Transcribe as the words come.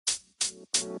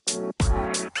Hallo,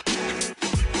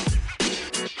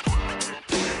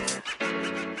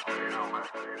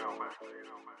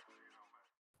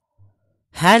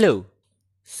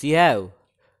 Ciao,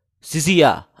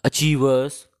 Sizia,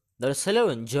 Achievers. There is hello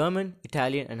in German,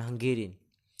 Italian, and Hungarian.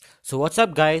 So, what's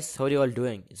up, guys? How are you all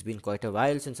doing? It's been quite a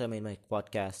while since I made my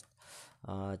podcast.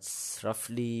 It's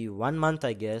roughly 1 month,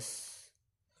 I guess,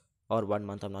 or 1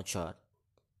 month, I'm not sure.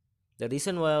 The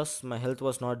reason was my health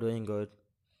was not doing good.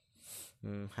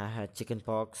 I had chicken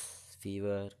pox,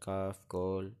 fever, cough,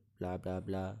 cold, blah blah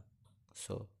blah.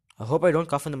 So, I hope I don't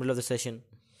cough in the middle of the session.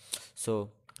 So,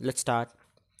 let's start.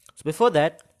 So before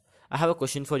that, I have a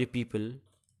question for you people.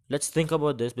 Let's think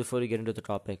about this before we get into the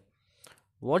topic.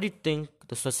 What do you think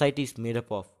the society is made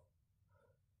up of?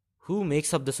 Who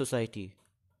makes up the society?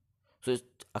 So,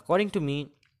 according to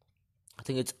me, I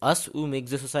think it's us who makes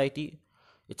the society.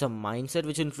 It's a mindset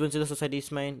which influences the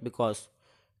society's mind because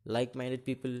like-minded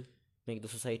people make the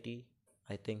society.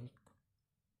 I think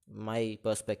my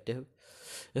perspective.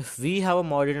 If we have a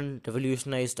modern and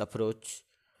revolutionized approach,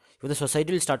 if the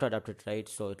society will start to adapt it, right?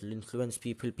 So it will influence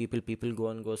people go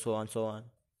and go, so on, so on.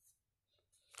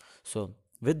 So,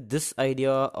 with this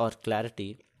idea or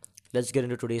clarity, let's get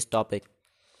into today's topic.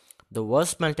 The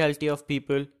worst mentality of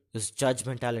people is judge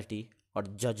mentality or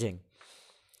judging.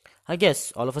 I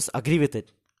guess all of us agree with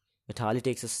it. It hardly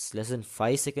takes us less than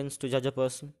 5 seconds to judge a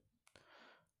person.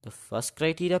 The first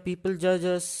criteria people judge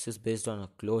us is based on our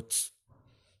clothes.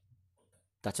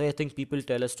 That's why I think people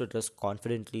tell us to dress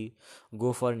confidently,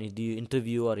 go for an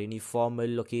interview or any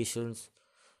formal occasions,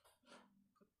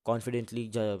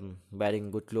 confidently wearing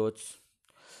good clothes.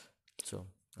 So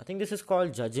I think this is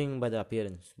called judging by the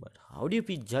appearance. But how do you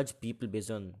judge people based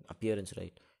on appearance,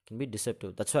 right? It can be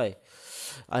deceptive. That's why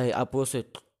I oppose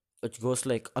it. It goes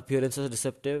like appearance is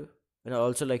deceptive. And I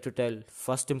also like to tell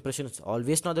first impression is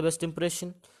always not the best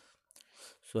impression.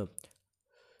 So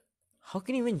how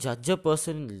can you even judge a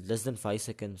person in less than 5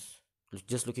 seconds?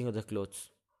 Just looking at the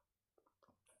clothes.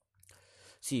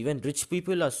 See, when rich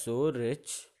people are so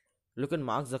rich, look at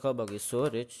Mark Zuckerberg is so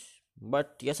rich,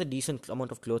 but he has a decent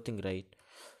amount of clothing, right?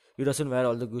 He doesn't wear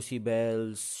all the Gucci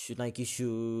bells, Nike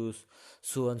shoes,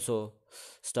 so and so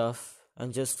stuff,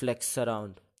 and just flex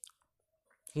around.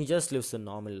 He just lives a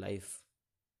normal life.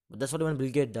 But that's what even Bill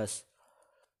Gates does.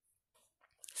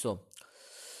 So,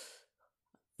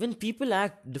 when people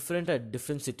act different at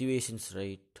different situations,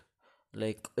 right?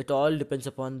 Like, it all depends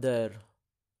upon their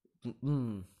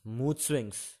mood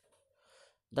swings.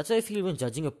 That's why I feel when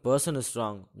judging a person is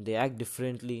wrong, they act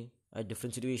differently at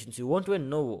different situations. You won't even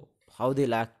know how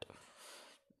they'll act.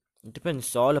 It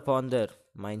depends all upon their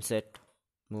mindset,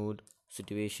 mood,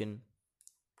 situation,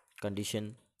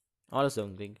 condition, all of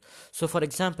something. So, for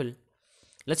example,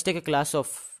 let's take a class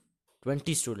of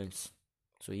 20 students.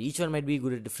 So, each one might be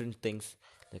good at different things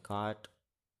like art.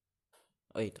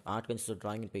 Wait, art consists of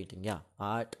drawing and painting. Yeah,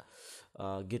 art,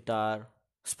 guitar,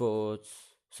 sports,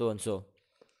 so and so.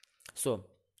 So,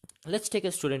 let's take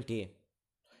a student A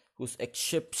who's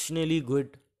exceptionally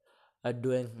good at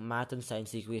doing math and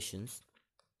science equations,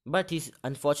 but he's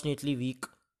unfortunately weak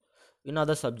in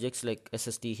other subjects like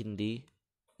SST, Hindi,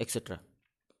 etc.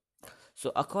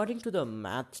 So, according to the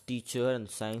math teacher and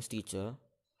science teacher,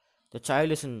 the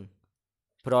child is in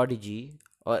prodigy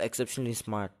or exceptionally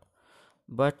smart.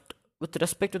 But with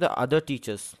respect to the other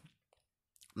teachers,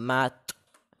 math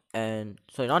and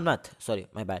sorry, not math, sorry,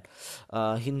 my bad,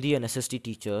 Hindi and SST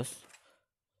teachers,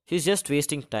 he's just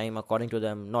wasting time according to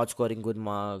them, not scoring good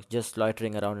marks, just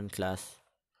loitering around in class.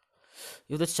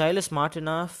 If the child is smart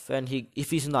enough and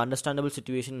if he's in the understandable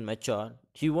situation and mature,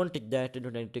 he won't take that into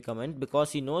negative comment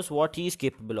because he knows what he is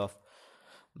capable of.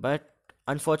 But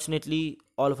unfortunately,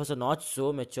 all of us are not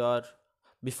so mature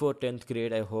before 10th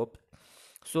grade, I hope.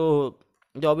 So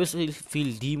they obviously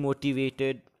feel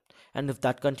demotivated, and if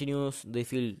that continues, they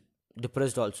feel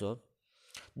depressed also.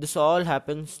 This all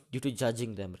happens due to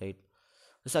judging them, right?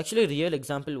 It's actually a real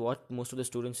example what most of the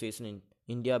students face in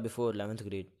India before 11th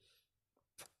grade.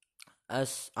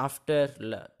 As after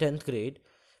 10th grade,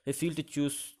 we feel to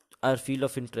choose our field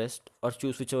of interest or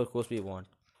choose whichever course we want.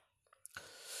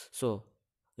 So,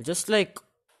 just like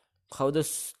how the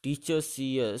teachers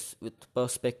see us with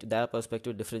their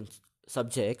perspective, different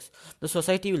subjects, the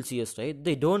society will see us, right?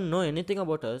 They don't know anything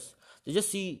about us. They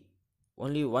just see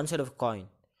only one side of a coin.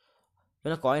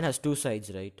 When a coin has two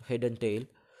sides, right, head and tail.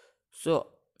 So,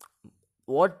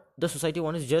 what the society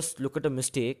wants is just look at a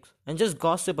mistake and just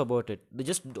gossip about it. They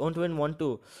just don't even want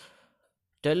to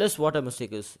tell us what a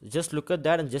mistake is. Just look at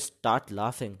that and just start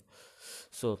laughing.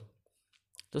 So,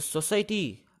 the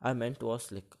society I meant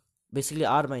was like basically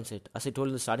our mindset. As I told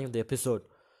in the starting of the episode,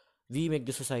 we make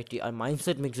the society, our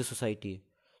mindset makes the society.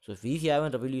 So if we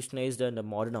haven't revolutionized and a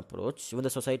modern approach, even the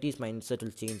society's mindset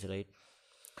will change, right?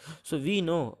 So we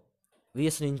know, we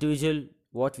as an individual,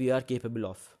 what we are capable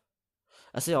of.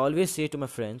 As I always say to my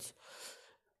friends,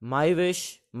 my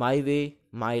wish, my way,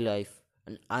 my life,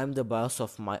 and I'm the boss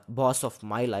of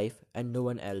my life and no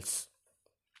one else.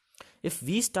 If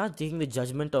we start taking the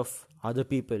judgment of other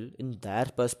people in their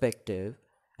perspective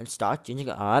and start changing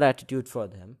our attitude for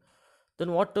them,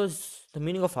 then what is the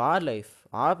meaning of our life,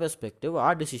 our perspective,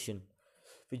 our decision?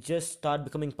 We just start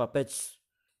becoming puppets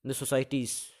in the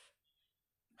society's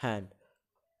hand.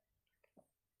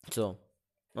 So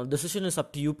now the decision is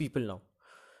up to you people now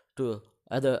to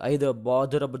either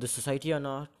bother about the society or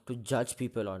not, to judge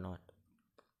people or not.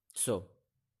 So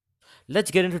let's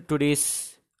get into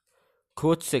today's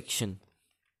quote section.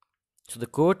 So the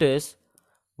quote is,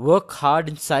 work hard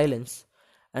in silence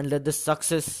and let the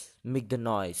success make the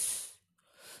noise.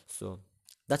 So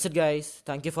that's it, guys.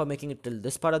 Thank you for making it till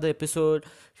this part of the episode.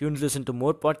 If you want to listen to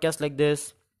more podcasts like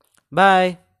this,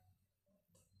 bye.